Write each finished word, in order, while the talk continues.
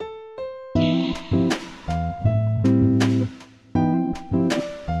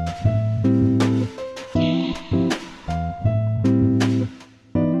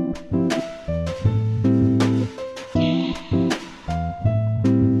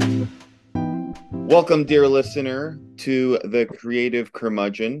Welcome, dear listener, to the Creative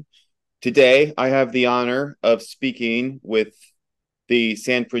Curmudgeon. Today, I have the honor of speaking with the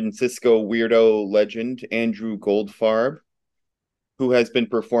San Francisco weirdo legend, Andrew Goldfarb, who has been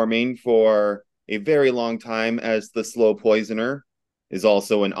performing for a very long time as the Slow Poisoner, is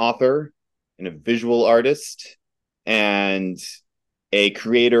also an author and a visual artist, and a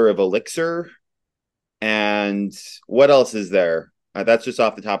creator of Elixir. And what else is there? That's just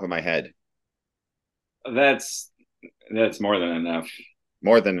off the top of my head. That's that's more than enough.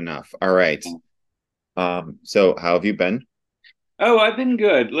 More than enough. All right. So how have you been? Oh, I've been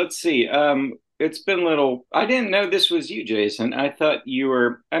good. Let's see. It's been a little. I didn't know this was you, Jason. I thought you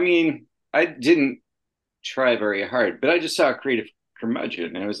were. I didn't try very hard, but I just saw a creative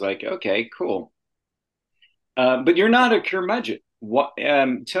curmudgeon, and I was like, okay, cool. But you're not a curmudgeon. What?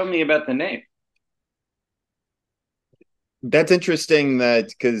 Tell me about the name. That's interesting that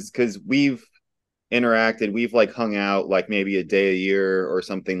because we've interacted, we've like hung out like maybe a day a year or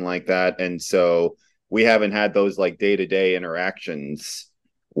something like that. And so we haven't had those like day-to-day interactions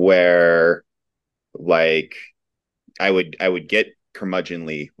where like I would get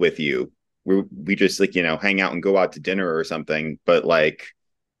curmudgeonly with you. We just like, hang out and go out to dinner or something. But like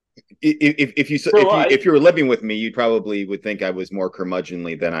if you So if you were living with me, you probably would think I was more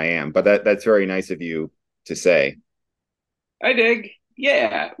curmudgeonly than I am. But that's very nice of you to say. I dig.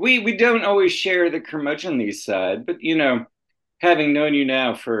 Yeah, we don't always share the curmudgeonly side, but having known you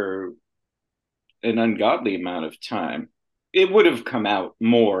now for an ungodly amount of time, it would have come out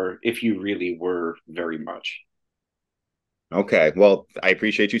more if you really were very much. Okay. Well, I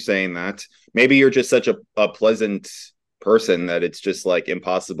appreciate you saying that. Maybe you're just such a pleasant person that it's just like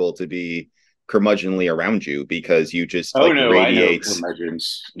impossible to be curmudgeonly around you because you just Oh like no, I know radiate.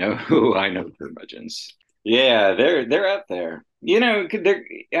 curmudgeons. No, I know curmudgeons. Yeah, they're out there. They're, they're,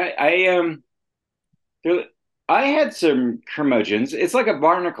 I had some curmudgeons. It's like a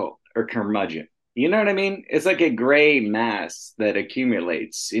barnacle or curmudgeon. You know what I mean? It's like a gray mass that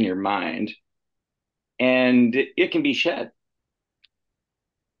accumulates in your mind, and it can be shed.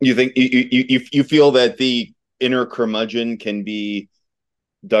 You think you feel that the inner curmudgeon can be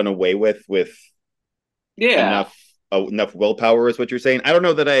done away with Yeah, enough enough willpower is what you're saying. I don't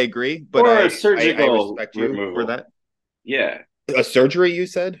know that I agree, but or a I surgical respect you for removal. that. Yeah, A surgery, you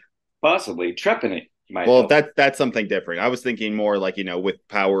said? possibly trepanate might Well, help. that's something different. I was thinking more like, with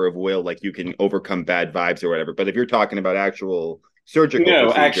power of will, like you can overcome bad vibes or whatever. But if you're talking about actual surgical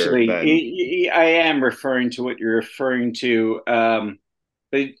No, procedure, then actually, I am referring to what you're referring to.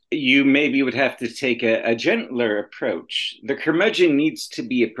 But you maybe would have to take a gentler approach. The curmudgeon needs to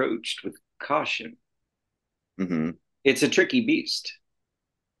be approached with caution. mhm. It's a tricky beast.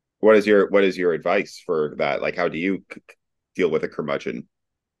 What is your advice for that? Like, how do you deal with a curmudgeon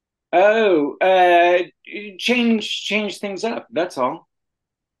Oh, change things up. That's all.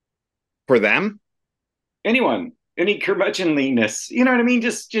 for them? Anyone, any curmudgeonliness, you know what I mean?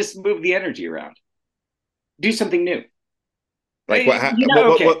 Just move the energy around. Do something new. Like, what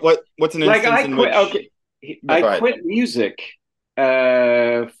Okay. what's an Like instance I in quit. which? Okay, No, I go ahead. quit music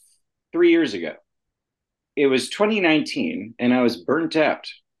uh 3 years ago. It was 2019, and I was burnt out.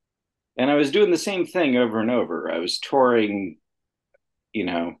 And I was doing the same thing over and over. I was touring, you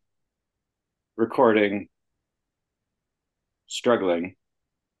know, recording, struggling.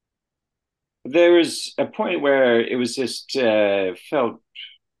 There was a point where it was just felt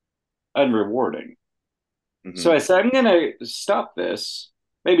unrewarding. So Hmm. I said, I'm going to stop this,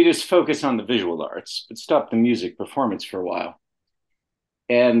 maybe just focus on the visual arts, but stop the music performance for a while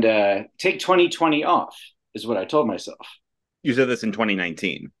and take 2020 off, is what I told myself. You said this in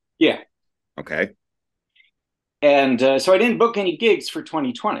 2019. Yeah. Okay, And so I didn't book any gigs for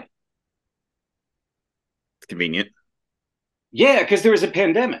 2020. it's convenient. Yeah, because there was a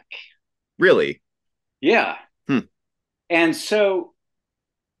pandemic. Really? Yeah. Hmm. And so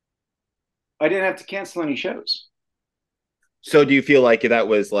I didn't have to cancel any shows. So, do you feel like that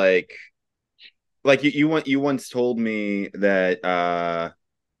was like you once told me that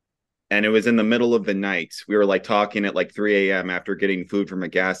and it was in the middle of the night. We were like talking at like 3 a.m. after getting food from a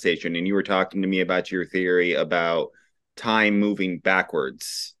gas station, and you were talking to me about your theory about time moving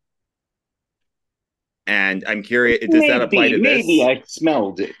backwards. And I'm curious, does that apply to Maybe this? I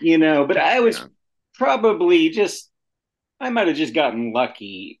smelled it, but I was Yeah. probably I might have just gotten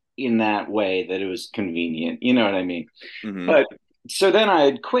lucky in that way that it was convenient. You know what I mean? Hmm. But so then I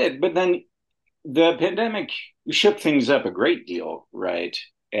had quit, but then the pandemic shook things up a great deal, right?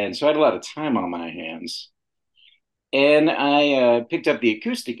 And so I had a lot of time on my hands. And I picked up the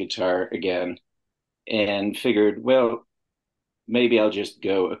acoustic guitar again and figured, well, maybe I'll just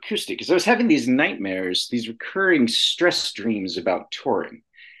go acoustic because I was having these nightmares, these recurring stress dreams about touring.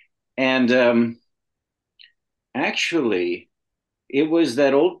 And actually, it was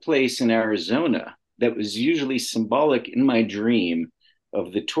that old place in Arizona that was usually symbolic in my dream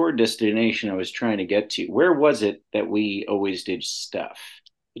of the tour destination I was trying to get to. Where was it that we always did stuff?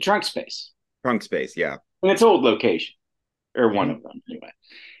 The trunk space. Trunk space, yeah. And it's old location, or one Mhm. of them anyway.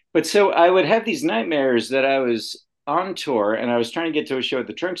 But so I would have these nightmares that I was on tour and I was trying to get to a show at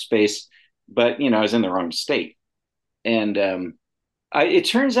the trunk space, but I was in the wrong state. And it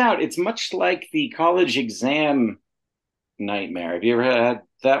turns out it's much like the college exam nightmare. Have you ever had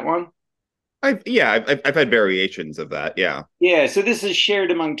that one? I've had variations of that. Yeah. Yeah, so this is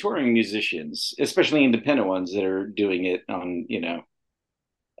shared among touring musicians, especially independent ones that are doing it on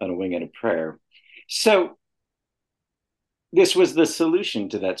a wing and a prayer. So this was the solution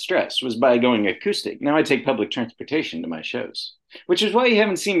to that stress was by going acoustic. Now I take public transportation to my shows, which is why you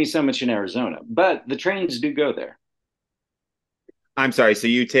haven't seen me so much in Arizona, but the trains do go there. I'm sorry. So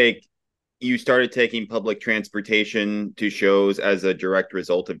you started taking public transportation to shows as a direct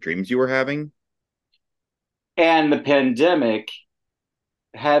result of dreams you were having? And the pandemic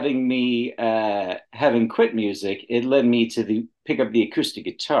having quit music, it led me to the pick up the acoustic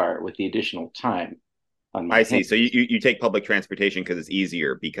guitar with the additional time on my I see. So hands. you take public transportation because it's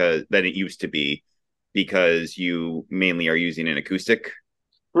easier because than it used to be because you mainly are using an acoustic.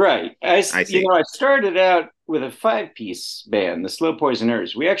 Right. I see. I started out with a five-piece band, the Slow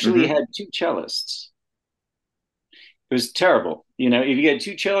Poisoners. We actually Hmm. had two cellists. It was terrible. If you get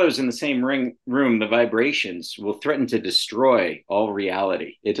two cellos in the same room, the vibrations will threaten to destroy all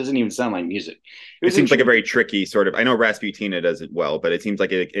reality. It doesn't even sound like music. It It was seems like a intriguing. very tricky sort of. I know Rasputina does it well, but it seems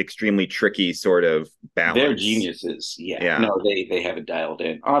like an extremely tricky sort of They're balance. geniuses. Yeah. Yeah. No, they have it dialed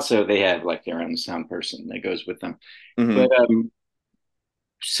in. Also, they have like their own sound person that goes with them. But Hmm.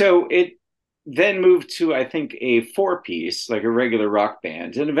 so it then moved to I think a four piece, like a regular rock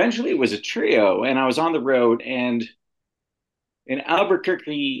band, and eventually it was a trio. And I was on the road, and in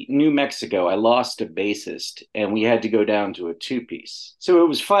Albuquerque, New Mexico, I lost a bassist, and we had to go down to a two piece. So it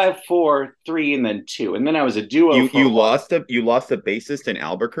was five, four, three, and then two, and then I was a duo for a while. You lost a bassist in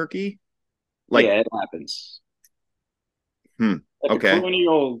Albuquerque. Like, Yeah, it happens hmm. at Okay.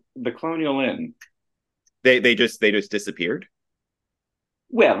 the Colonial Inn. They just disappeared.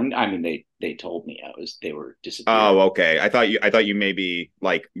 Well, I mean, they told me they were disappearing. Oh, okay. I thought you maybe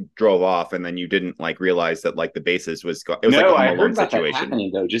like drove off and then you didn't like realize that like the bassist was it was like a No, Home I heard Alone about that situation.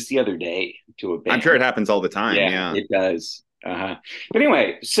 happening though just the other day to a I'm sure it band. happens all the time. Yeah, Yeah. it does. Uh-huh. But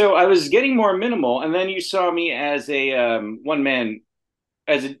anyway, so I was getting more minimal, and then you saw me as a one man,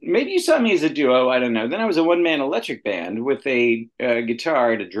 maybe you saw me as a duo. I don't know. Then I was a one man electric band with a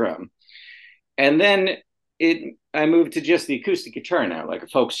guitar and a drum, and then it I moved to just the acoustic guitar now, like a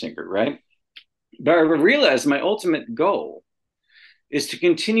folk singer, right? But I realized my ultimate goal is to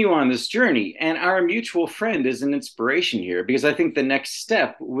continue on this journey. And our mutual friend is an inspiration here because I think the next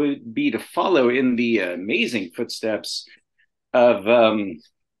step would be to follow in the amazing footsteps of,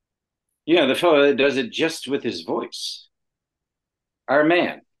 the fellow that does it just with his voice, our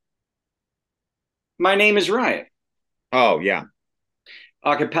man. My name is Ryan, Oh, yeah.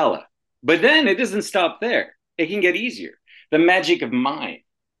 a cappella. But then it doesn't stop there, it can get easier. The magic of mime,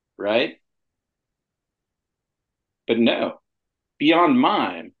 right? But no, beyond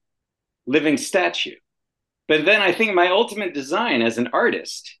mime, living statue. But then I think my ultimate design as an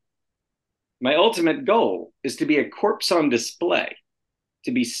artist, my ultimate goal is to be a corpse on display,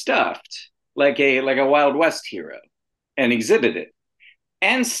 to be stuffed like a Wild West hero and exhibited,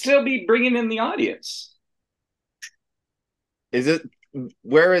 and still be bringing in the audience. Is it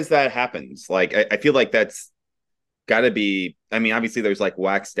where is that happens? Like I feel like that's got to be. I mean, obviously there's like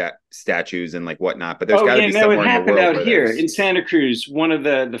statues and like whatnot, but there's Oh got to yeah, be no, it somewhere in the happened world out where here there's. in Santa Cruz. One of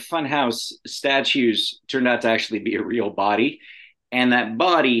the funhouse statues turned out to actually be a real body, and that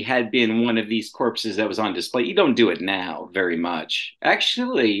body had been one of these corpses that was on display. You don't do it now very much,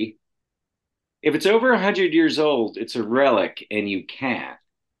 actually. If it's over 100 years old, it's a relic, and you can't.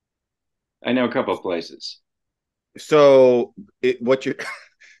 I know a couple of places. So what you're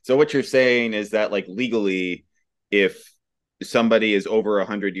so what you're saying is that like legally, if somebody is over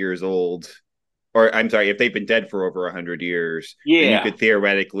 100 years old, or I'm sorry, if they've been dead for over 100 years, then you Yeah. could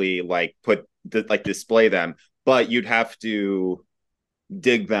theoretically like like display them, but you'd have to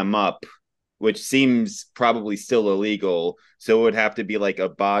dig them up, which seems probably still illegal. So it would have to be like a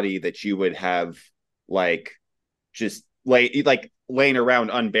body that you would have like just laying around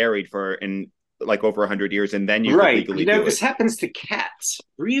unburied for an like over 100 years, and then you could Right. legally do This it. happens to cats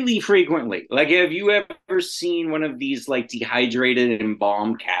really frequently. Like, have you ever seen one of these like dehydrated and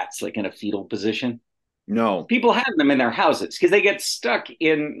embalmed cats, like in a fetal position? No. People have them in their houses because they get stuck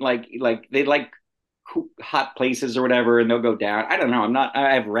in like they like hot places or whatever, and they'll go down. I don't know.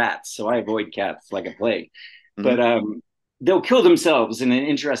 I have rats, so I avoid cats like a plague. But Hmm. they'll kill themselves in an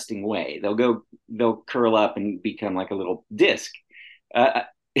interesting way. They'll curl up and become like a little disc. Uh,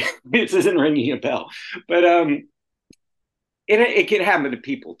 this isn't ringing a bell, but it can happen to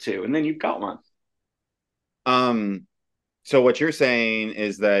people too. And then you've got one. Um, so what you're saying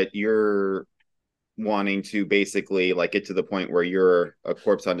is that you're wanting to basically like get to the point where you're a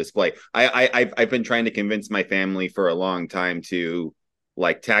corpse on display. I've been trying to convince my family for a long time to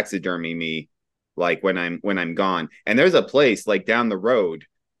like taxidermy me like when I'm gone. And there's a place like down the road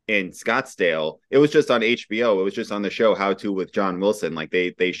in Scottsdale. It was just on HBO. It was just on the show How to with John Wilson. Like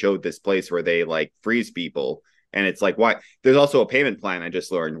they showed this place where they like freeze people. And it's like, why? There's also a payment plan I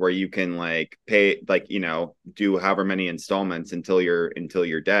just learned where you can like pay, like, do however many installments until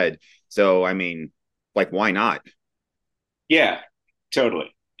you're dead. So, I mean, like, why not? Yeah,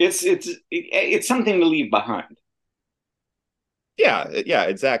 totally. It's something to leave behind. Yeah, yeah,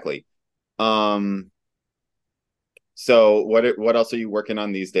 exactly. Um, so what else are you working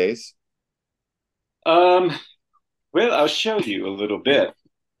on these days? Um, well, I'll show you a little bit.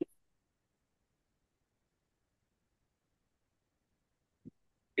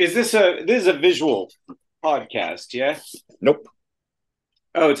 This is a visual podcast? Yeah. Nope.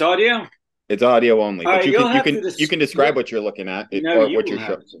 Oh, it's audio. It's audio only, All but right, you you'll can you have can to you can you'll describe what you're looking at no, or you what will you're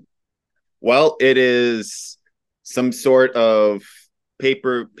showing. have to. Well, it is some sort of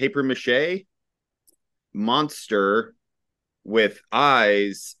paper mache monster with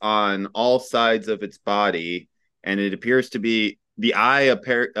eyes on all sides of its body, and it appears to be the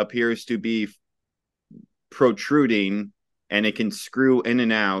appears to be protruding, and it can screw in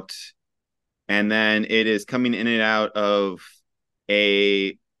and out, and then it is coming in and out of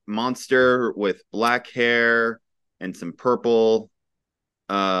a monster with black hair and some purple.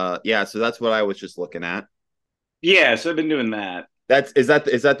 Yeah, so that's what I was just looking at. Yeah, so I've been doing that. Is that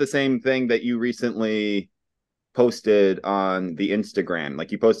the same thing that you recently posted on the Instagram?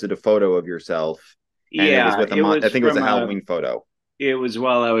 Like you posted a photo of yourself, and it was Yeah, with I think it was a Halloween photo. it was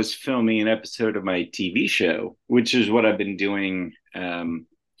while I was filming an episode of my TV show, which is what I've been doing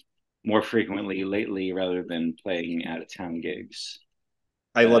more frequently lately rather than playing out of town gigs.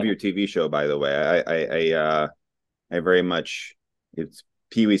 I Uh, love your TV show, by the way. I very much, it's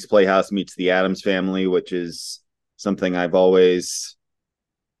Pee Wee's Playhouse meets the Addams Family, which is something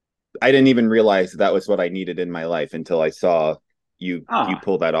I didn't even realize that was what I needed in my life until I saw you ah,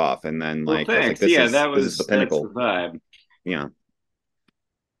 pull that off, and then well, like I was like, thanks. this Yeah, is this is the that's the pinnacle. vibe. Yeah.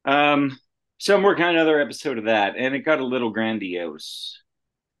 Um, so I'm working on another episode of that, and it got a little grandiose,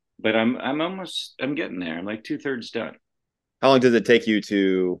 but I'm getting there. I'm like two-thirds done. How long does it take you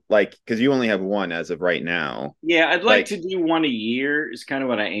to like? Because you only have one as of right now. Yeah, I'd like Like, to do one a year is kind of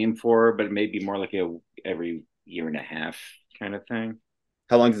what I aim for, but it may be more like a every year and a half kind of thing.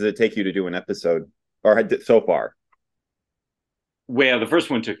 how long does it take you to do an episode, or so far? Well, the first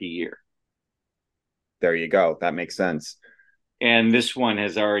one took a year, There you go. That makes sense. and this one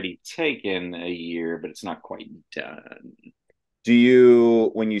has already taken a year, but it's not quite done. Do you,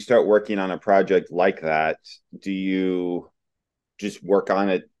 when you start working on a project like that, do you just work on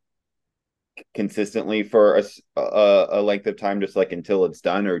it consistently for a length of time, just like until it's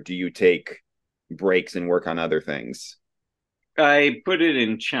done, or do you take breaks and work on other things? I put it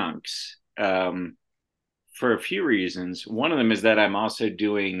in chunks for a few reasons. One of them is that I'm also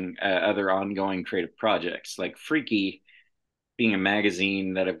doing other ongoing creative projects, like Freaky being a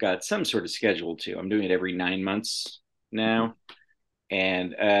magazine that I've got some sort of schedule to. I'm doing it every 9 months now,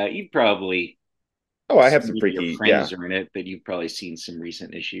 and you've probably Oh, I have some some of your freaky, yeah. friends are in it, but you've probably seen some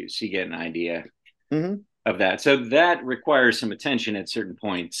recent issues. So you get an idea Hmm. of that. So that requires some attention at certain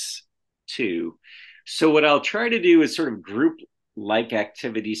points too. So what I'll try to do is sort of group like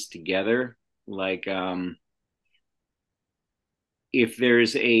activities together. Like if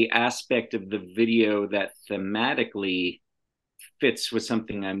there's a aspect of the video that thematically fits with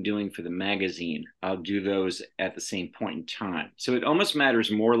something I'm doing for the magazine, I'll do those at the same point in time. So it almost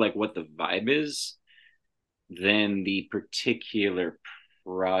matters more like what the vibe is than the particular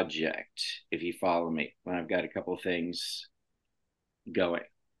project, if you follow me, when I've got a couple of things going.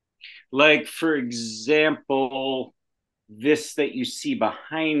 Like, for example, this that you see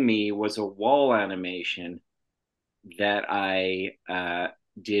behind me was a wall animation that I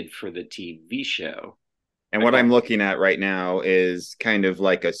did for the TV show. And I what call I'm it. looking at right now is kind of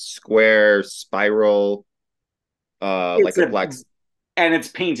like a square spiral, like It's a a black. and it's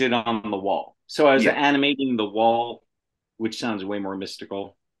painted on the wall. So I was Yeah. animating the wall, which sounds way more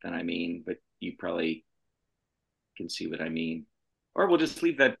mystical than I mean, but you probably can see what I mean. Or we'll just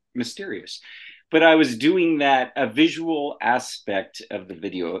leave that mysterious. But I was doing that a visual aspect of the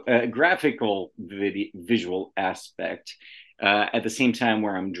video, a graphical visual aspect at the same time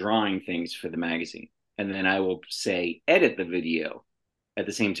where I'm drawing things for the magazine. And then I will say edit the video at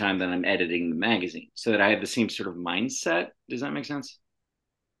the same time that I'm editing the magazine so that I have the same sort of mindset. Does that make sense?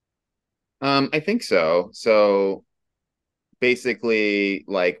 I think so. So basically,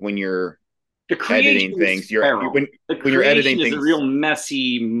 like when you're The editing creation is things, feral. The when you're editing creation is a real things.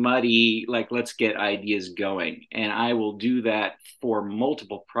 messy, muddy, like let's get ideas going. And I will do that for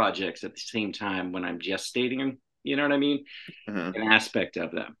multiple projects at the same time when I'm gestating them. You know what I mean? uh An aspect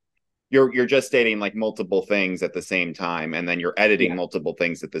of them. you're just stating like multiple things at the same time, and then you're editing Yeah. multiple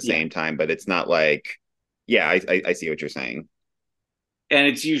things at the Yeah. same time, but it's not like, yeah, I see what you're saying. And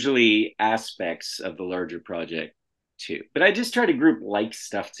it's usually aspects of the larger project too. But I just try to group like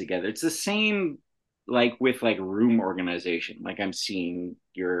stuff together. It's the same like with like room organization. Like I'm seeing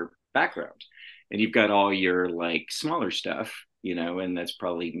your background and you've got all your like smaller stuff, and that's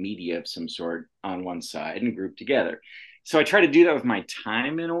probably media of some sort on one side and grouped together. So I try to do that with my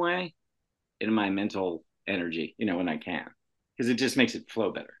time in a way, in my mental energy, when I can, because it just makes it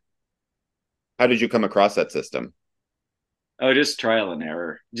flow better. How did you come across that system? Oh, just trial and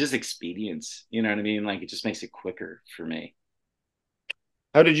error, just expedience. You know what I mean? Like it just makes it quicker for me.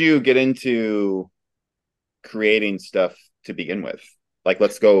 How did you get into creating stuff to begin with? Like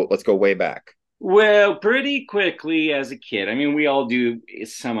let's go way back. Well, pretty quickly as a kid. I mean, we all do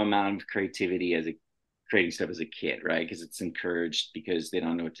some amount of creativity as a creating stuff as a kid, right? Because it's encouraged because they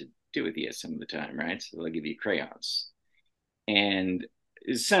don't know what to do with you some of the time, right? So they'll give you crayons. And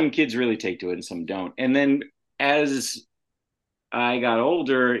some kids really take to it and some don't. And then as I got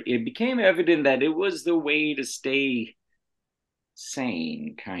older, it became evident that it was the way to stay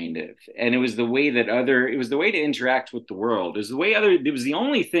sane, kind of. And it was the way to interact with the world. It was the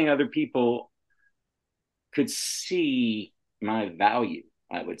only thing other people could see my value,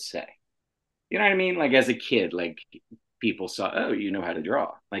 I would say. You know what I mean? Like as a kid, like people saw, oh, you know how to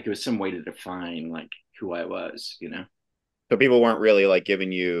draw. Like it was some way to define like who I was. So people weren't really like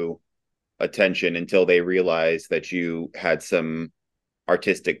giving you attention until they realized that you had some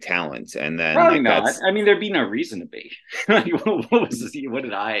artistic talent, and then Probably like not. that's. I mean, there'd be no reason to be. Like, what was this? What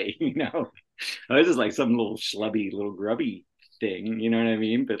did I, I was just like some little schlubby, little grubby thing. You know what I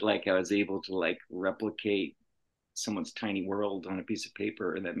mean? But like, I was able to like replicate someone's tiny world on a piece of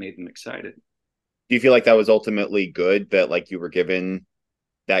paper, and that made them excited. Do you feel like that was ultimately good, that like you were given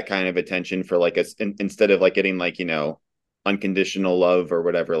that kind of attention for like instead of like getting like, unconditional love or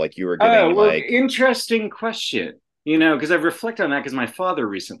whatever, like you were Oh, getting well, like. interesting question. Because I've reflected on that because my father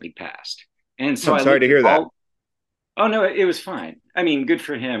recently passed. And Oh, so I'm I sorry looked to at hear that. all, oh, no, it was fine. I mean, good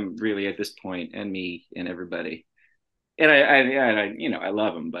for him, really, at this point, and me and everybody. And I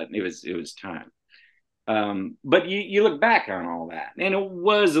love him, but it was time. But you look back on all that, and it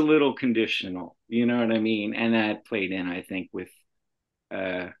was a little conditional, you know what I mean? And that played in, I think,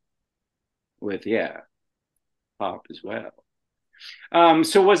 uh, yeah, pop as well.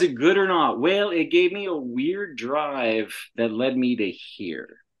 So was it good or not? Well, it gave me a weird drive that led me to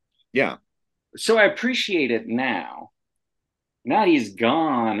here. Yeah. So I appreciate it now. Now that he's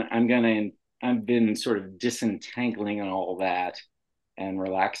gone, I've been sort of disentangling and all that and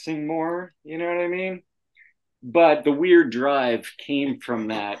relaxing more, you know what I mean? But the weird drive came from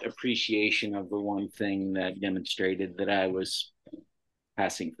that appreciation of the one thing that demonstrated that I was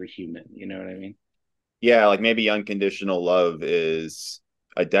passing for human, you know what I mean? Yeah, like maybe unconditional love is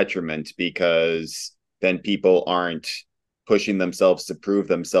a detriment because then people aren't pushing themselves to prove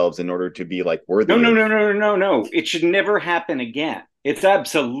themselves in order to be like No, worthy no, of. no, no, no, no. It should never happen again. It's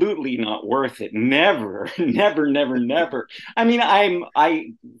absolutely not worth it. Never, never, never, never. I mean,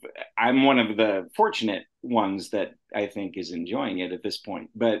 I'm one of the fortunate ones that I think is enjoying it at this point.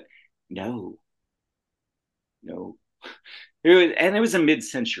 But no, no. And it was a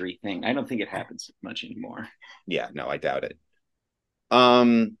mid-century thing. I don't think it happens much anymore. Yeah, no, I doubt it.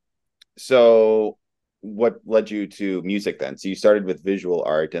 um so what led you to music then? So you started with visual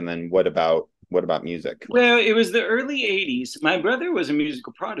art, and then what about music? Well, it was the early 80s. My brother was a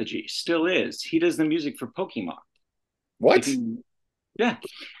musical prodigy, still is. He does the music for Pokemon. If What? you Yeah,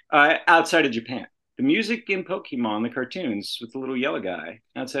 outside of Japan. The music in Pokemon, the cartoons with the little yellow guy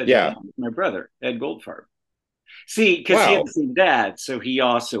outside of Yeah. Japan, my brother, Ed Goldfarb. See, because he had Wow. the same dad, so he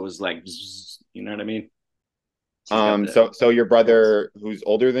also was like, zzz, you know what I mean? He's got the So your voice. brother who's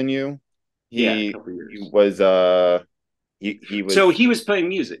older than you, Yeah, a he couple he years. was he So was he was playing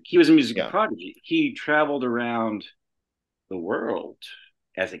music. He was a musical yeah. prodigy. He traveled around the world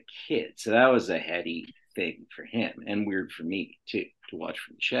as a kid. So that was a heady thing for him and weird for me too, to watch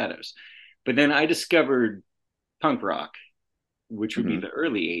from the shadows. But then I discovered punk rock, which would be Hmm. the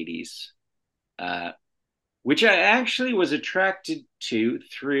early 80s, uh, which I actually was attracted to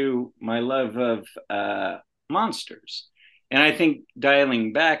through my love of monsters. And I think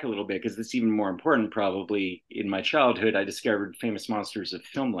dialing back a little bit, because it's even more important, probably in my childhood, I discovered Famous Monsters of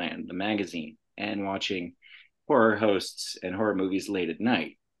Filmland, the magazine, and watching horror hosts and horror movies late at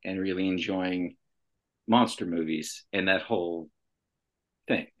night and really enjoying monster movies and that whole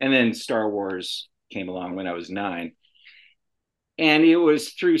thing. And then Star Wars came along when I was 9. And it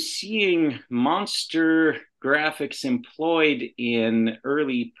was through seeing monster graphics employed in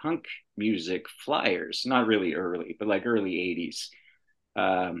early punk music flyers, not really early, but like early 80s.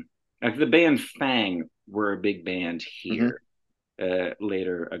 Like the band Fang were a big band Hmm. here.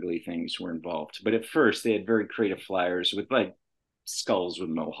 Later, Ugly Things were involved. But at first, they had very creative flyers with like skulls with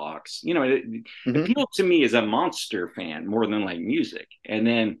mohawks. You know, it Hmm. appealed to me as a monster fan more than like music. And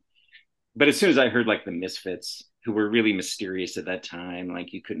then but as soon as I heard like the Misfits, who were really mysterious at that time,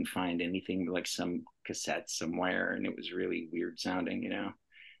 like you couldn't find anything like some cassette somewhere, and it was really weird sounding, you know.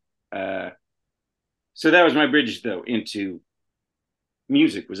 Uh, so that was my bridge though into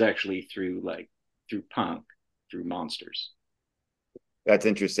music was actually through punk, through monsters. That's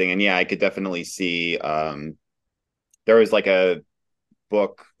interesting. And yeah, I could definitely see there was like a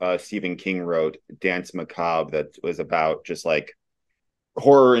book Stephen King wrote, Dance Macabre, that was about just like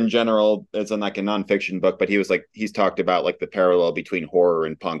horror in general. It's like a nonfiction book, but he's talked about like the parallel between horror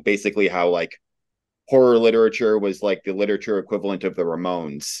and punk, basically how like horror literature was like the literature equivalent of the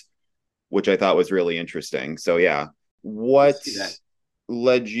Ramones, which I thought was really interesting. So yeah, I what see that.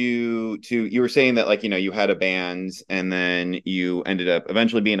 led you to, you were saying that like, you had a band and then you ended up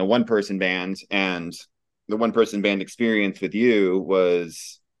eventually being a one person band, and the one person band experience with you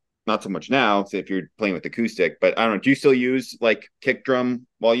was not so much now, so if you're playing with acoustic, but I don't know, do you still use like kick drum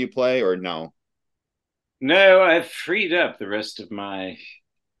while you play or no? No, I've freed up the rest of my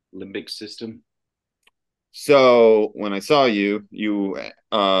limbic system. So when I saw you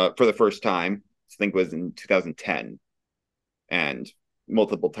for the first time, I think it was in 2010, and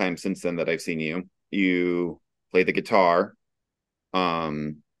multiple times since then that I've seen you, you play the guitar,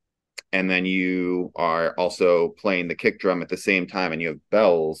 um, and then you are also playing the kick drum at the same time, and you have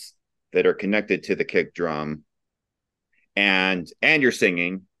bells that are connected to the kick drum, and you're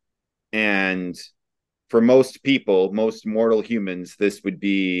singing. And for most people, most mortal humans, this would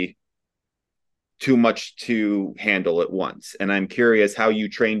be too much to handle at once. And I'm curious how you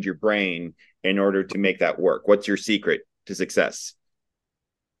trained your brain in order to make that work. What's your secret to success?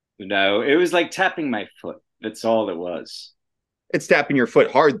 No, it was like tapping my foot. That's all it was. It's tapping your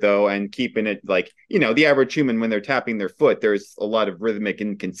foot hard though, and keeping it like, the average human, when they're tapping their foot, there's a lot of rhythmic The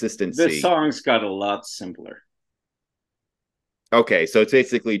inconsistency. songs got a lot simpler. Okay, so it's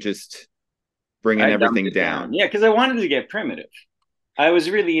basically just bringing I dumbed everything it down. down. Yeah, because I wanted to get primitive. I was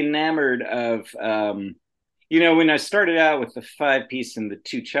really enamored of, when I started out with the 5 piece and the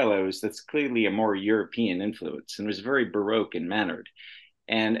two cellos, that's clearly a more European influence and was very Baroque and mannered.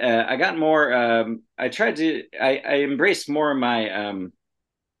 And I got more, I embraced more of my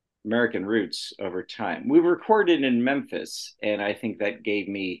American roots over time. We recorded in Memphis, and I think that gave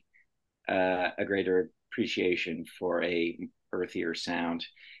me a greater appreciation for a earthier sound.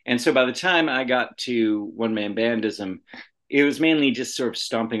 And so by the time I got to one man bandism, it was mainly just sort of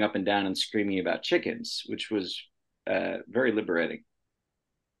stomping up and down and screaming about chickens, which was very liberating.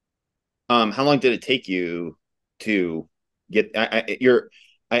 How long did it take you to get?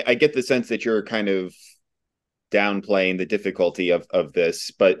 I get the sense that you're kind of downplaying the difficulty of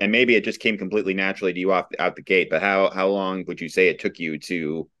this, and maybe it just came completely naturally to you off out the gate. But how long would you say it took you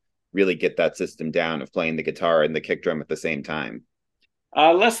to really get that system down of playing the guitar and the kick drum at the same time?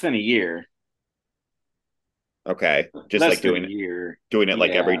 Less than a year. Okay, just Less like than a doing year. doing it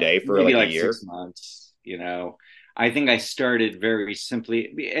like every Yeah, day for maybe like a like year. 6 months. I think I started very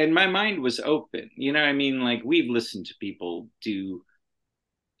simply, and my mind was open. I mean, like we've listened to people do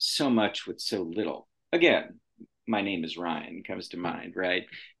so much with so little. Again, my name is Ryan comes to mind, right?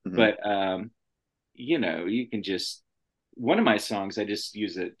 Mm-hmm. But you can just one of my songs I just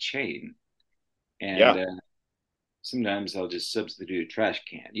use a chain, and Yeah. sometimes I'll just substitute a trash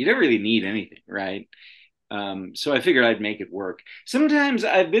can. You don't really need anything, right? So I figured I'd make it work. Sometimes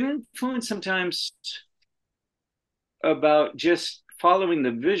I've been influenced sometimes about just following the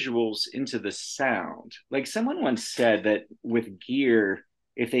visuals into the sound. Like someone once said that with gear,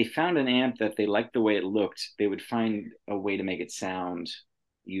 if they found an amp that they liked the way it looked, they would find a way to make it sound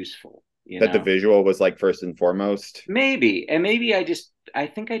useful, you That the know? visual was like first and foremost. Maybe. And maybe I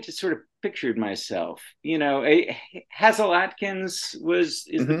think I just sort of pictured myself, Hazel Atkins is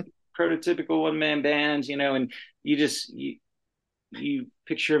the Hmm. prototypical one man band, and you just, you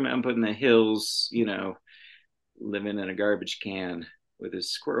picture him up in the hills, living in a garbage can with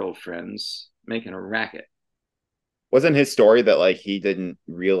his squirrel friends making a racket. Wasn't his story that like he didn't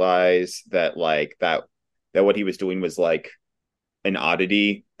realize that like that what he was doing was like an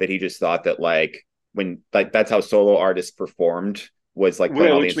oddity, that he just thought that like when like that's how solo artists performed, was like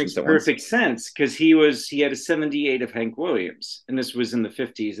playing Well, all the which makes instruments at once. perfect sense because he had a 78 of Hank Williams, and this was in the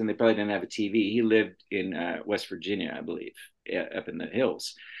 50s, and they probably didn't have a TV. He lived in West Virginia, I believe, up in the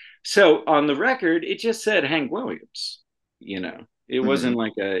hills. So on the record, it just said Hank Williams. It wasn't Hmm.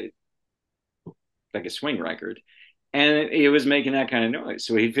 like a swing record, and it was making that kind of noise.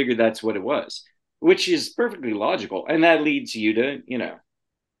 So he figured that's what it was, which is perfectly logical, and that leads you to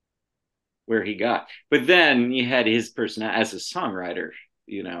where he got. But then you had his personality as a songwriter.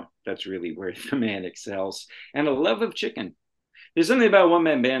 That's really where the man excels, and a love of chicken. There's something about one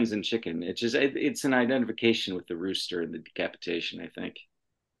man bands and chicken. It's an identification with the rooster and the decapitation, I think.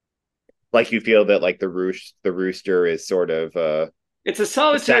 Like you feel that like the rooster is sort of It's a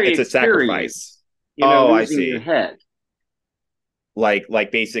solitary it's a experience, sacrifice. Oh, I losing your see. head.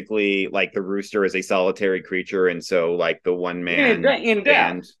 Like basically like the rooster is a solitary creature, and so like the one man In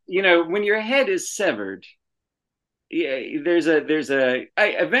death, band. when your head is severed, yeah,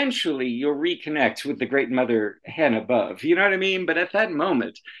 eventually you'll reconnect with the great mother hen above. You know what I mean? But at that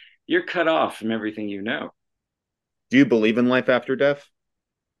moment, you're cut off from everything you know. Do you believe in life after death?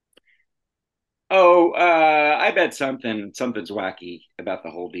 Oh, I bet something's wacky about the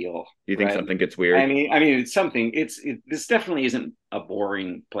whole deal, Do you think right? something gets I weird? mean, I mean, it's something. This definitely isn't a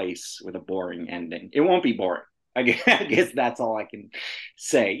boring place with a boring ending. It won't be boring. I guess that's all I can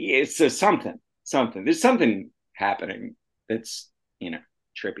say. It's something. There's something happening that's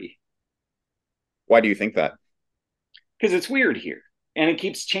trippy Why do you think that? because it's weird here and it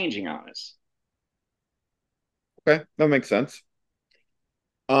keeps changing on us. Okay, that makes sense.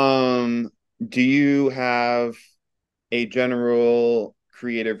 Um, do you have a general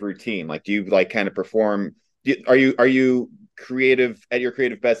creative routine? Like, do you like kind of perform? Are you creative at your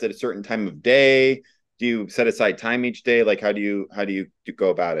creative best at a certain time of day? Do you set aside time each day? Like, how do you go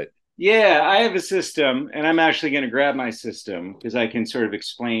about it? Yeah, I have a system, and I'm actually going to grab my system because I can sort of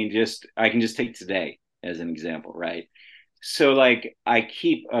explain. I can just take today as an example, right? So, like, I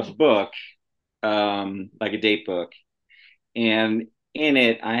keep a book, like a date book, and in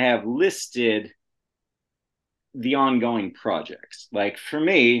it, I have listed the ongoing projects. Like for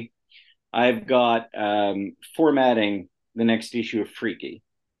me, I've got formatting the next issue of Freaky.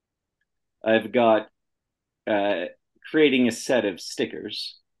 I've got uh, creating a set of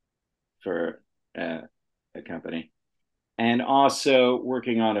stickers for a company, and also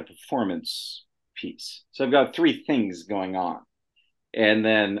working on a performance piece. So I've got three things going on. And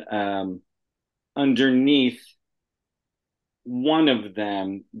then underneath one of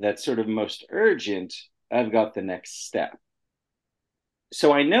them that's sort of most urgent, I've got the next step.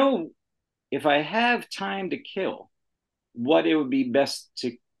 So I know if I have time to kill, what it would be best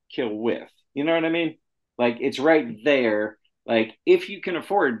to kill with. You know what I mean? Like it's right there. Like if you can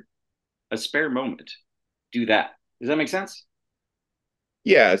afford a spare moment, do that. Does that make sense?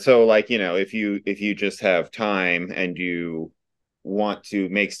 Yeah, so like, if you just have time and you want to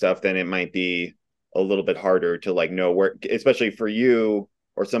make stuff, then it might be a little bit harder to like know where, especially for you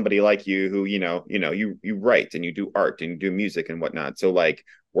or somebody like you who, you write and you do art and you do music and whatnot. So like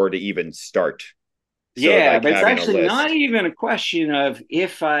where to even start. So Yeah, like but it's having a actually not list. even a question of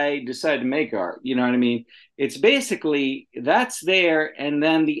if I decide to make art. You know what I mean? It's basically that's there, and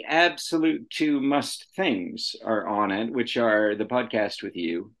then the absolute two must things are on it, which are the podcast with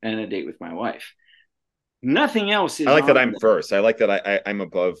you and a date with my wife. Nothing else I is like that on I'm there. first. I like that I'm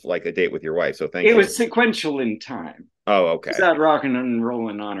above like a date with your wife. So thank It you. was sequential in time. Oh, She's okay. out rocking and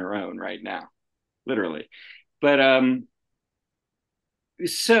rolling on her own right now, literally. But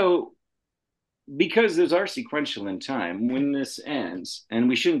so because those are sequential in time, when this ends, and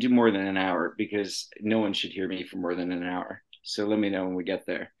we shouldn't do more than an hour because no one should hear me for more than an hour. So let me know when we get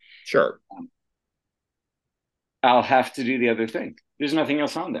there. Sure. Um, I'll have to do the other thing. There's nothing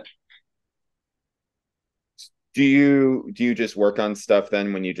else on there. Do you just work on stuff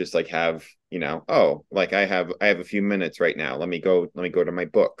then when you just like have, oh, like I have a few minutes right now. Let me go to my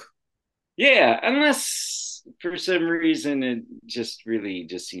book. Yeah, unless for some reason it just really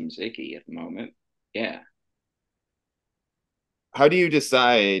just seems icky at the moment. Yeah. How do you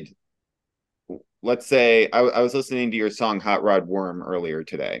decide? Let's say I was listening to your song "Hot Rod Worm" earlier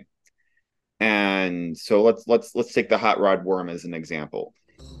today, and so let's take the Hot Rod Worm as an example.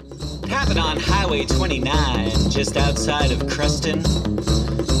 Happened on Highway 29, just outside of Creston.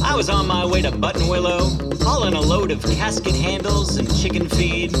 I was on my way to Button Willow, hauling a load of casket handles and chicken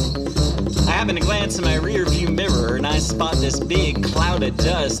feed. I happened to glance in my rear view mirror and I spot this big cloud of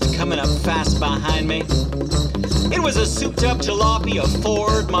dust coming up fast behind me. It was a souped up jalopy of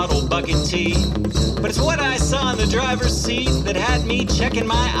Ford Model Bucket T. But it's what I saw in the driver's seat that had me checking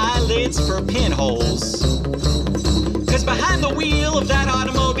my eyelids for pinholes. Cause behind the wheel of that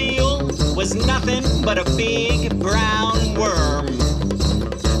automobile was nothing but a big brown worm.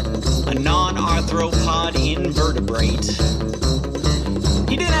 A non-arthropod invertebrate.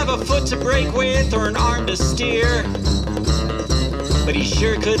 He didn't have a foot to brake with or an arm to steer, but he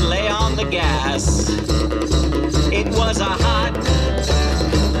sure could lay on the gas. It was a hot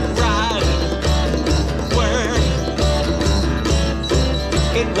rod worm.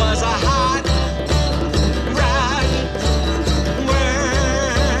 It was a hot rod worm.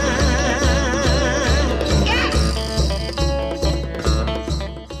 Yeah!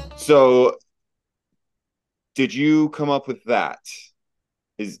 So, did you come up with that?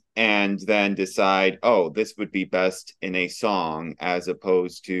 And then decide, oh, this would be best in a song as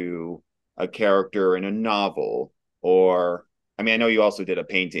opposed to a character in a novel? Or, I mean, I know you also did a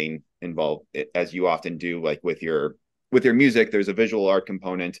painting involved, as you often do, like with your music, there's a visual art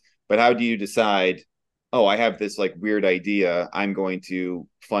component. But how do you decide, oh, I have this like weird idea, I'm going to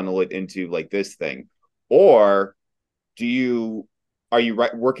funnel it into like this thing? Or are you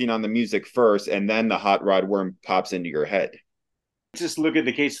working on the music first and then the hot rod worm pops into your head? Just look at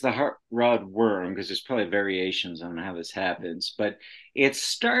the case of the hot rod worm, because there's probably variations on how this happens, but it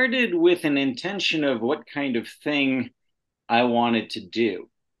started with an intention of what kind of thing I wanted to do.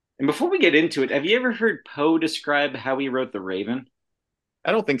 And before we get into it, have you ever heard Poe describe how he wrote The Raven?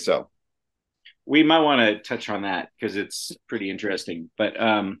 I don't think so. We might want to touch on that because it's pretty interesting. But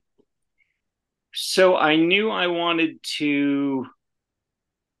so I knew I wanted to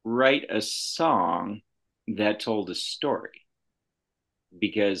write a song that told a story,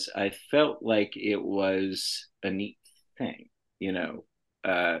 because I felt like it was a neat thing,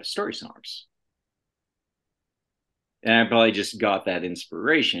 story songs. And I probably just got that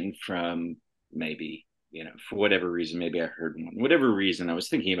inspiration from maybe, for whatever reason, maybe I heard one. Whatever reason, I was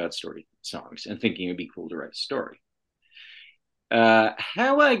thinking about story songs and thinking it'd be cool to write a story.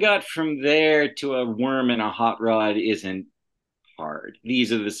 How I got from there to a worm and a hot rod isn't hard.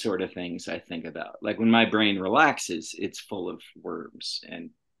 These are the sort of things I think about. Like when my brain relaxes, it's full of worms and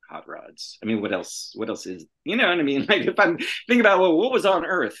hot rods. I mean, what else is, you know what I mean? Like if I'm thinking about, well, what was on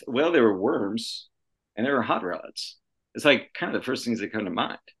Earth? Well, there were worms and there were hot rods. It's like kind of the first things that come to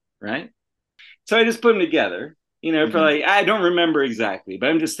mind, right? So I just put them together, probably, I don't remember exactly, but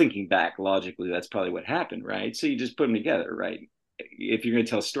I'm just thinking back logically, that's probably what happened, right? So you just put them together, right? If you're going to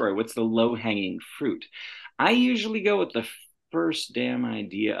tell a story, what's the low-hanging fruit? I usually go with the first damn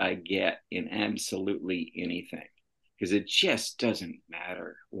idea I get in absolutely anything, because it just doesn't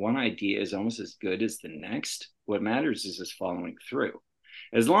matter. One idea is almost as good as the next. What matters is just following through.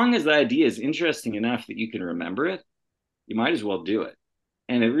 As long as the idea is interesting enough that you can remember it, you might as well do it.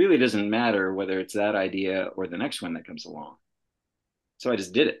 And it really doesn't matter whether it's that idea or the next one that comes along. So I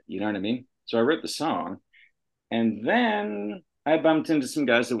just did it, you know what I mean? So I wrote the song, and then I bumped into some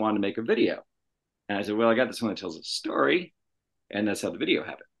guys that wanted to make a video. And I said, well, I got this one that tells a story. And that's how the video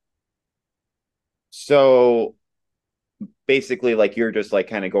happened. So basically, like you're just like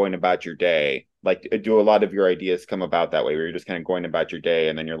kind of going about your day. Like, do a lot of your ideas come about that way, where you're just kind of going about your day,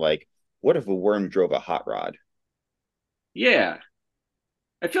 and then you're like, what if a worm drove a hot rod? Yeah.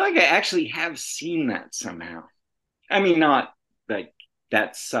 I feel like I actually have seen that somehow. I mean, not like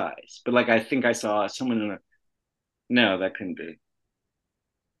that size, but like I think I saw someone in a. No, that couldn't be.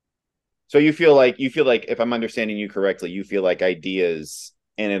 So you feel like if I'm understanding you correctly, you feel like ideas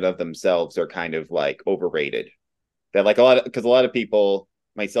in and of themselves are kind of like overrated. That like because a lot of people,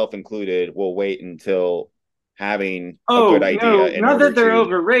 myself included, will wait until having a good idea no, in not order that they're to.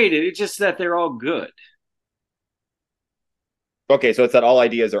 overrated. It's just that they're all good. Okay, so it's that all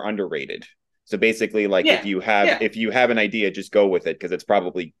ideas are underrated. So basically, like Yeah, yeah. if you have an idea, just go with it because it's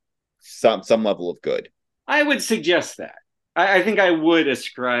probably some level of good. I would suggest that. I think I would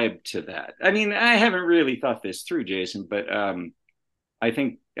ascribe to that. I mean, I haven't really thought this through, Jason, but I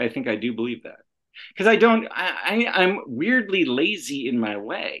think I do believe that, because I'm weirdly lazy in my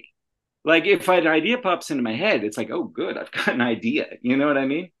way. Like if an idea pops into my head, it's like, oh, good, I've got an idea. You know what I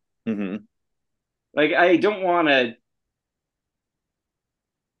mean? Mm-hmm. Like I don't want to.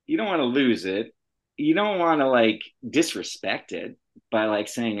 You don't want to lose it. You don't want to like disrespect it by like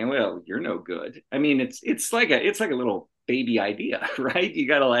saying, "Well, you're no good." I mean, it's like a little baby idea, right? You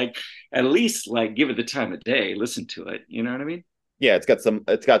got to like at least like give it the time of day, listen to it. You know what I mean? Yeah, it's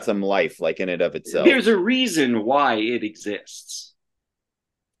got some life like in it of itself. There's a reason why it exists.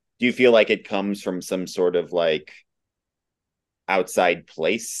 Do you feel like it comes from some sort of like outside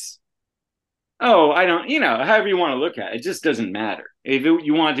place? Oh, I don't, however you want to look at it, it just doesn't matter.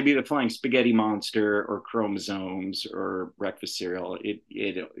 You want it to be the flying spaghetti monster or chromosomes or breakfast cereal,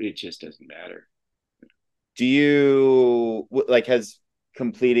 it just doesn't matter. Do you like has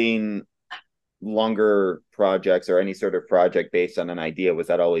completing longer projects or any sort of project based on an idea, was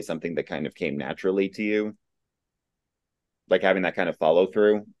that always something that kind of came naturally to you? Like having that kind of follow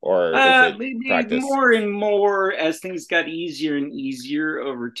through, or is it Maybe practice? more and more as things got easier and easier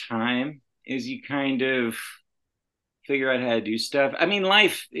over time, as you kind of figure out how to do stuff. I mean,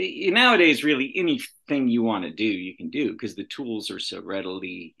 life nowadays, really anything you want to do, you can do because the tools are so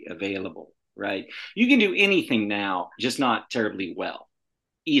readily available, right? You can do anything now, just not terribly well,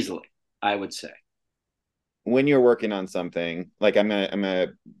 easily, I would say. When you're working on something, like I'm gonna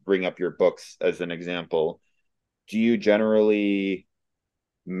bring up your books as an example. Do you generally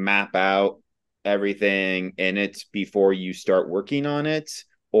map out everything in it before you start working on it?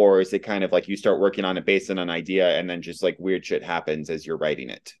 Or is it kind of like you start working on it based on an idea and then just like weird shit happens as you're writing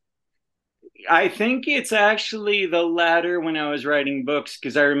it? I think it's actually the latter when I was writing books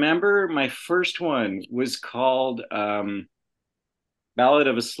because I remember my first one was called Ballad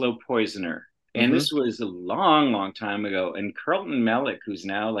of a Slow Poisoner. And Mm-hmm. this was a long, long time ago. And Carlton Mellick, who's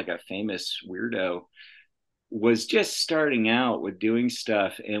now like a famous weirdo, was just starting out with doing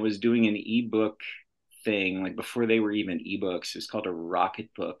stuff and was doing an ebook thing like before they were even ebooks. It was called a rocket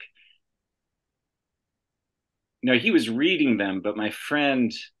book. No, he was reading them, but my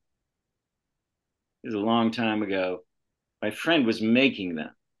friend, is a long time ago, my friend was making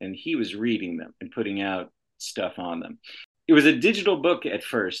them and he was reading them and putting out stuff on them. It was a digital book at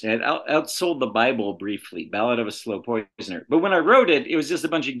first and it outsold the Bible briefly, Ballad of a Slow Poisoner. But when I wrote it, it was just a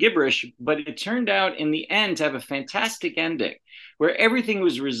bunch of gibberish, but it turned out in the end to have a fantastic ending where everything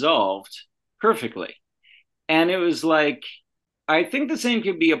was resolved perfectly. And it was like, I think the same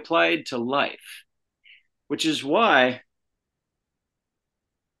could be applied to life, which is why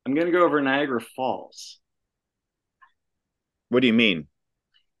I'm going to go over Niagara Falls What do you mean?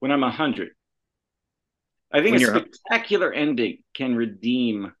 when I'm 100. I think When a you're spectacular ending can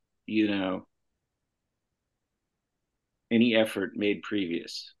redeem, you know, any effort made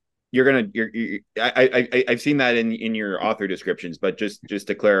previous. you're gonna I've seen that in your author descriptions, but just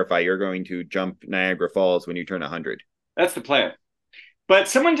to clarify, you're going to jump Niagara Falls when you turn 100. That's the plan. But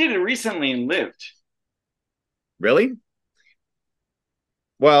someone did it recently and lived. Really?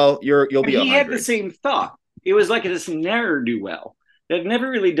 Well, you'll And be he had the 100. same thought. It was like this ne'er do well that had never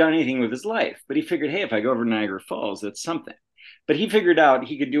really done anything with his life. But he figured, hey, if I go over Niagara Falls, that's something. But he figured out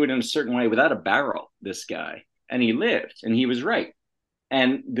he could do it in a certain way without a barrel, this guy. And he lived, and he was right.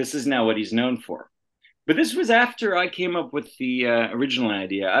 And this is now what he's known for. But this was after I came up with the original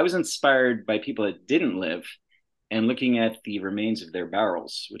idea. I was inspired by people that didn't live and looking at the remains of their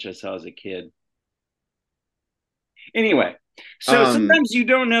barrels, which I saw as a kid. Anyway, so Um, sometimes you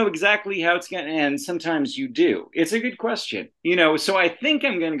don't know exactly how it's going to end. Sometimes you do. It's a good question. So I think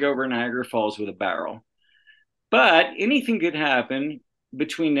I'm going to go over Niagara Falls with a barrel, but anything could happen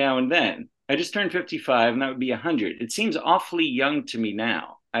between now and then. I just turned 55 and that would be 100. It seems awfully young to me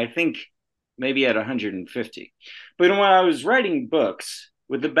now. I think maybe at 150. But when I was writing books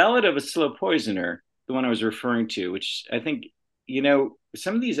with the Ballad of a Slow Poisoner, the one I was referring to, which I think,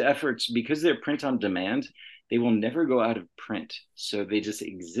 some of these efforts, because they're print on demand, they will never go out of print. So they just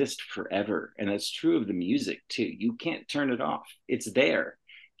exist forever. And that's true of the music too. You can't turn it off. It's there,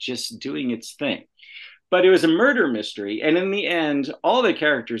 just doing its thing. But it was a murder mystery. And in the end, all the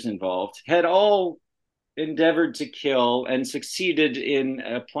characters involved had all endeavored to kill and succeeded in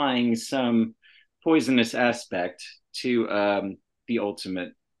applying some poisonous aspect to the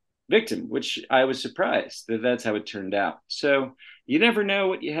ultimate victim, which I was surprised that that's how it turned out. So you never know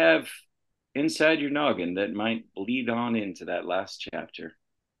what you have inside your noggin that might bleed on into that last chapter.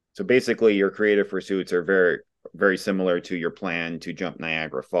 so basically, your creative pursuits are very, very similar to your plan to jump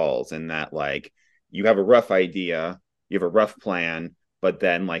Niagara Falls, in that like you have a rough idea, you have a rough plan, but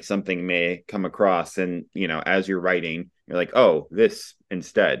then like something may come across, and as you're writing, you're like, oh, this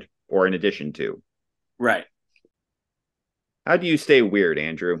instead, or in addition to. Right. How do you stay weird,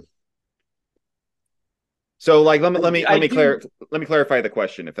 Andrew? So like I do. let me clarify the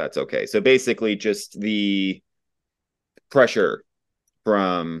question if that's okay. So basically just the pressure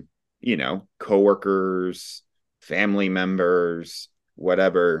from, coworkers, family members,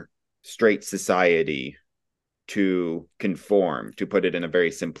 whatever, straight society to conform, to put it in a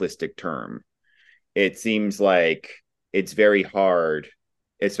very simplistic term. It seems like it's very hard,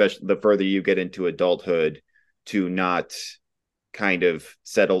 especially the further you get into adulthood, to not kind of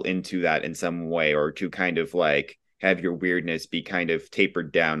settle into that in some way, or to kind of like have your weirdness be kind of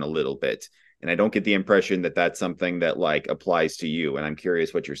tapered down a little bit. And I don't get the impression that that's something that like applies to you. And I'm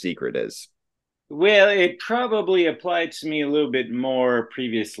curious what your secret is. Well, it probably applied to me a little bit more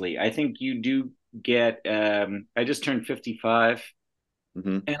previously. I think you do get, I just turned 55.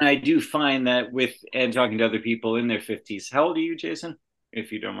 Mm-hmm. And I do find that with, and talking to other people in their 50s, how old are you, Jason?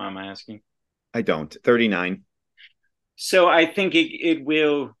 If you don't mind my asking. I don't. 39. So I think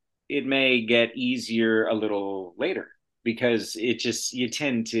it may get easier a little later because you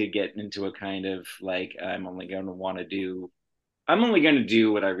tend to get into a kind of like, I'm only going to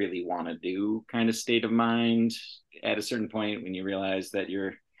do what I really want to do kind of state of mind at a certain point when you realize that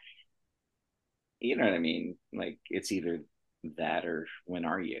you know what I mean? Like it's either that or when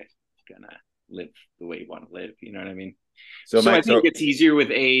are you going to live the way you want to live? You know what I mean? So So my I think so it's easier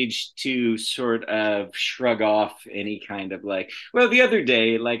with age to sort of shrug off any kind of like, well, the other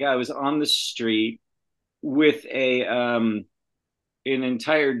day, like I was on the street with an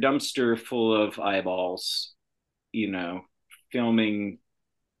entire dumpster full of eyeballs, you know, filming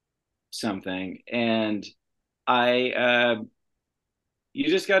something. And I you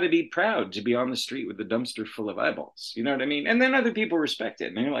just got to be proud to be on the street with a dumpster full of eyeballs. You know what I mean? And then other people respect it,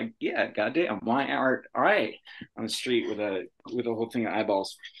 and they're like, "Yeah, goddamn, why aren't I on the street with a whole thing of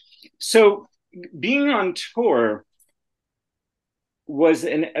eyeballs?" So being on tour was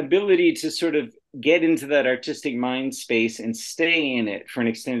an ability to sort of get into that artistic mind space and stay in it for an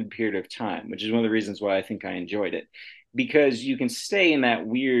extended period of time, which is one of the reasons why I think I enjoyed it, because you can stay in that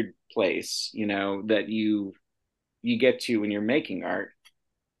weird place, that you get to when you're making art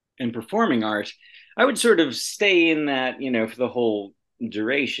and performing art. I would sort of stay in that, for the whole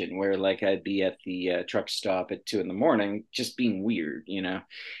duration where like I'd be at the truck stop at 2 a.m, just being weird,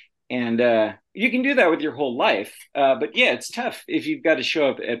 and you can do that with your whole life. But yeah, it's tough if you've got to show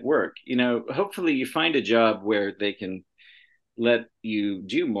up at work. Hopefully you find a job where they can let you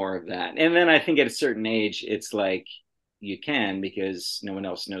do more of that. And then I think at a certain age, it's like you can because no one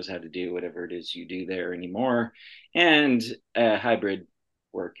else knows how to do whatever it is you do there anymore. And hybrid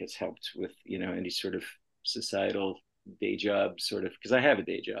work has helped with, any sort of societal day job, sort of, because I have a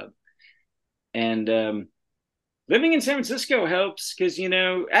day job. And living in San Francisco helps because,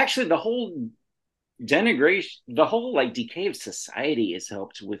 actually the whole denigration, the whole like decay of society has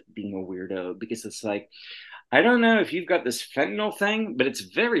helped with being a weirdo because it's like, I don't know if you've got this fentanyl thing, but it's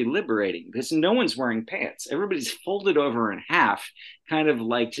very liberating because no one's wearing pants. Everybody's folded over in half, kind of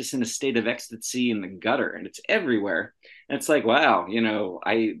like just in a state of ecstasy in the gutter, and it's everywhere. And it's like, wow,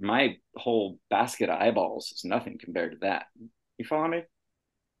 my whole basket of eyeballs is nothing compared to that. You follow me?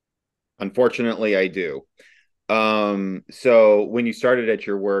 unfortunately I do. So when you started at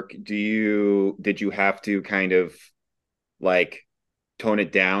your work, did you have to kind of like tone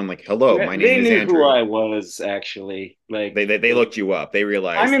it down? Like, hello, my name They is knew who Andrew. I was actually. Like They looked you up. They I'm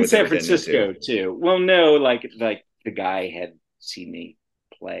realized in what they San were getting into. Francisco too. Well, no, like the guy had seen me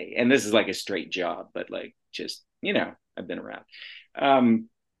play, and this is like a straight job, but like just I've been around. Um,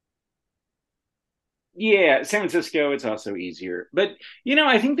 yeah, San Francisco, it's also easier, but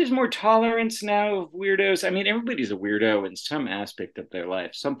I think there's more tolerance now of weirdos. I mean, everybody's a weirdo in some aspect of their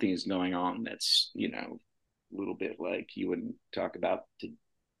life. Something is going on that's a little bit like you wouldn't talk about to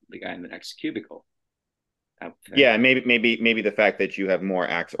the guy in the next cubicle. I think. Yeah, maybe the fact that you have more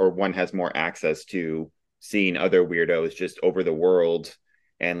access, or one has more access to seeing other weirdos just over the world,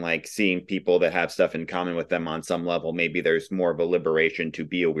 and like seeing people that have stuff in common with them on some level. Maybe there's more of a liberation to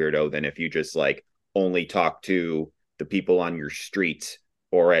be a weirdo than if you just like only talk to the people on your street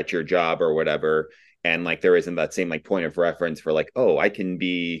or at your job or whatever. And like there isn't that same like point of reference for like, oh, I can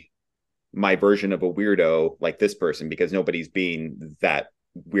be my version of a weirdo like this person, because nobody's being that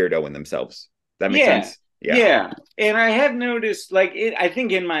weirdo in themselves. That makes Yeah, sense. Yeah. yeah. And I have noticed, like, I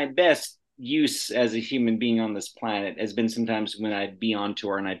think in my best use as a human being on this planet has been sometimes when I'd be on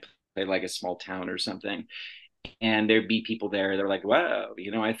tour and I'd play like a small town or something, and there'd be people there. They're like, "Wow,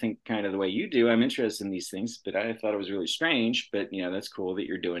 I think kind of the way you do. I'm interested in these things, but I thought it was really strange. But that's cool that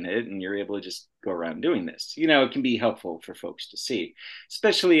you're doing it and you're able to just go around doing this. It can be helpful for folks to see,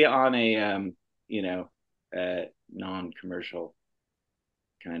 especially on a non-commercial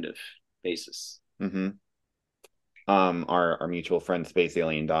kind of basis." Mm-hmm. our mutual friend Space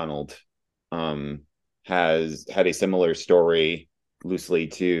Alien Donald um has had a similar story loosely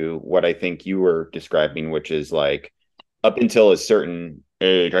to what I think you were describing, which is like up until a certain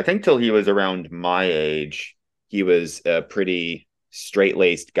age, I think till he was around my age, he was a pretty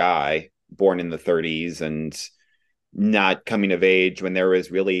straight-laced guy born in the 30s and not coming of age when there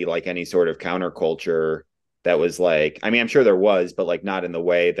was really like any sort of counterculture that was like, I mean, I'm sure there was, but like not in the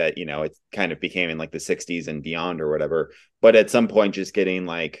way that, it kind of became in like the 60s and beyond or whatever. But at some point just getting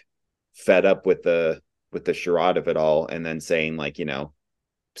like fed up with the charade of it all and then saying like,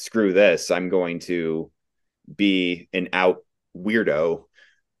 screw this, I'm going to be an out weirdo.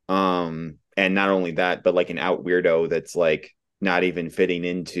 And not only that, but like an out weirdo that's like not even fitting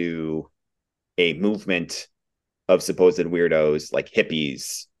into a movement of supposed weirdos like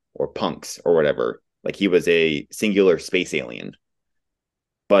hippies or punks or whatever. Like he was a singular space alien.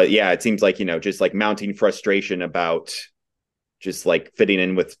 But yeah, it seems like, just like mounting frustration about just like fitting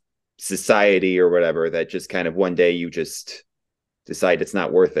in with society or whatever, that just kind of one day you just decide it's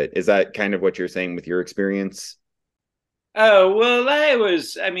not worth it. Is that kind of what you're saying with your experience? Oh, well,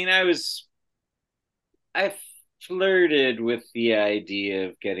 I flirted with the idea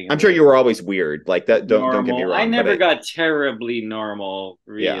of getting a I'm sure little you were always weird. Like that, don't get me normal. I wrong, but never got terribly normal,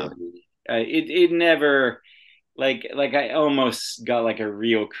 yeah. really. It never like I almost got like a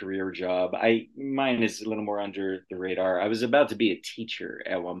real career job. I Mine is a little more under the radar. I was about to be a teacher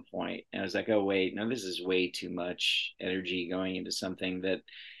at one point, and I was like, oh wait, no, this is way too much energy going into something that,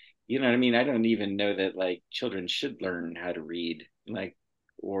 you know what I mean? I don't even know that like children should learn how to read, like,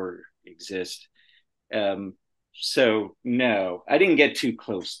 or exist. Um, so no, I didn't get too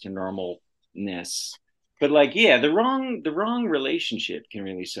close to normalness. But like, yeah, the wrong relationship can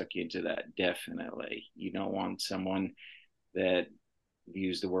really suck you into that. Definitely, you don't want someone that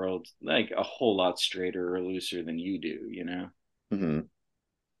views the world like a whole lot straighter or looser than you do. You know. Mm-hmm.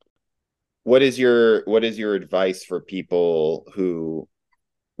 What is your advice for people who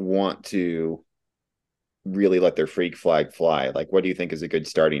want to really let their freak flag fly? Like, what do you think is a good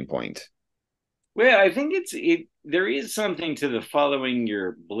starting point? Well, I think there is something to the following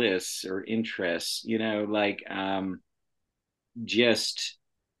your bliss or interests. You know, like just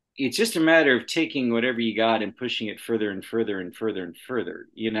it's just a matter of taking whatever you got and pushing it further and further and further and further,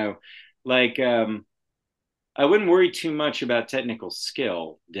 you know. Like I wouldn't worry too much about technical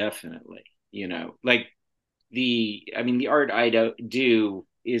skill, definitely, you know. Like the art do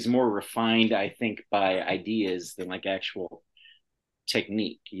is more refined, I think, by ideas than like actual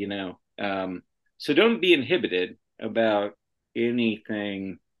technique, you know. So don't be inhibited about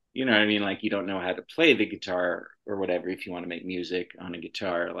anything, you know what I mean? Like you don't know how to play the guitar or whatever. If you want to make music on a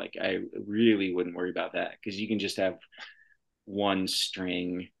guitar, like I really wouldn't worry about that because you can just have one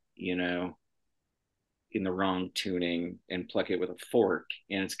string, you know, in the wrong tuning and pluck it with a fork,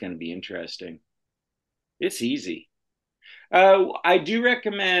 and it's going to be interesting. It's easy. I do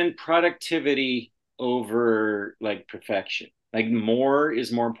recommend productivity over like perfection. Like more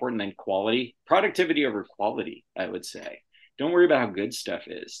is more important than quality. Productivity over quality, I would say. Don't worry about how good stuff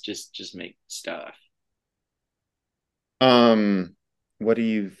is. Just make stuff. Um, what do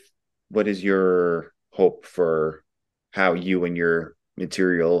you what is your hope for how you and your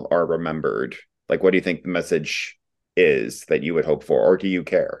material are remembered? Like, what do you think the message is that you would hope for, or do you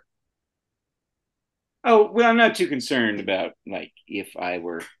care? Oh, well, I'm not too concerned about like if I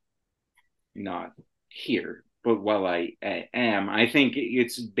were not here, but while I am, I think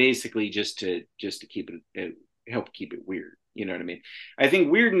it's basically just to keep help keep it weird. You know what I mean? I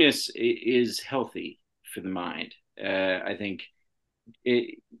think weirdness is healthy for the mind. I think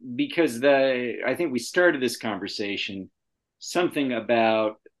it because the I think we started this conversation something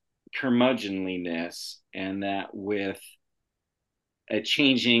about curmudgeonliness, and that with a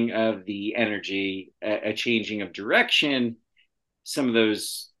changing of the energy, a changing of direction, some of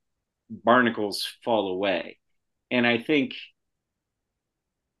those barnacles fall away. And I think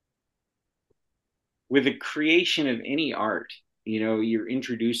with the creation of any art, you know, you're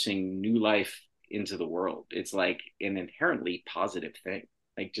introducing new life into the world. It's like an inherently positive thing,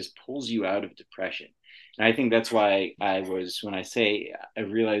 like just pulls you out of depression. And I think that's why when I say I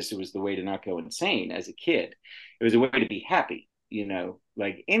realized it was the way to not go insane as a kid, it was a way to be happy, you know,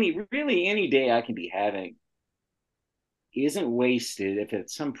 like any day I can be having isn't wasted if at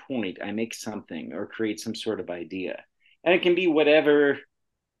some point I make something or create some sort of idea. And it can be whatever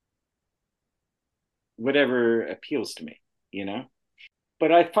appeals to me, you know?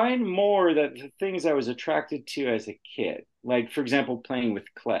 But I find more that the things I was attracted to as a kid, like for example, playing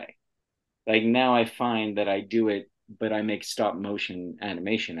with clay, like now I find that I do it, but I make stop motion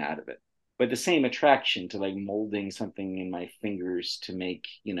animation out of it. but the same attraction to like molding something in my fingers to make,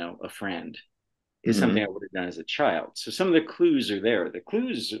 a friend is something I would have done as a child. So some of the clues are there. The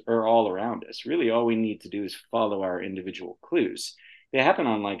clues are all around us. Really, all we need to do is follow our individual clues. They happen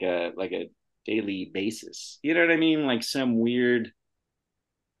on like a daily basis. You know what I mean? Like some weird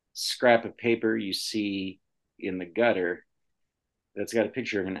scrap of paper you see in the gutter that's got a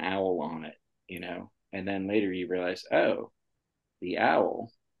picture of an owl on it, and then later you realize, oh, the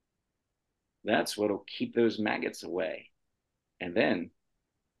owl, that's what'll keep those maggots away. And then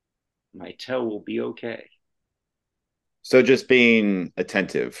my toe will be okay. So just being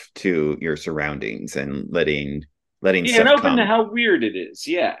attentive to your surroundings and letting and stuff open come. to how weird it is.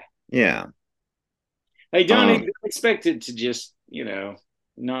 Yeah. Yeah. I don't expect it to just,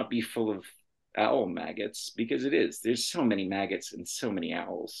 not be full of owl maggots, because it is. There's so many maggots and so many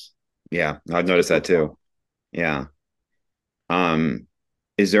owls. Yeah, I've noticed that too. Yeah.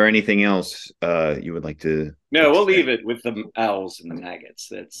 Is there anything else you would like to? No, we'll leave it with the owls and the maggots.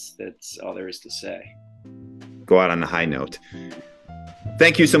 That's all there is to say. Go out on a high note.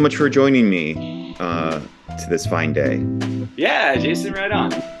 Thank you so much for joining me to this fine day. Yeah, Jason, right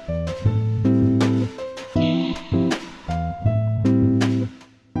on.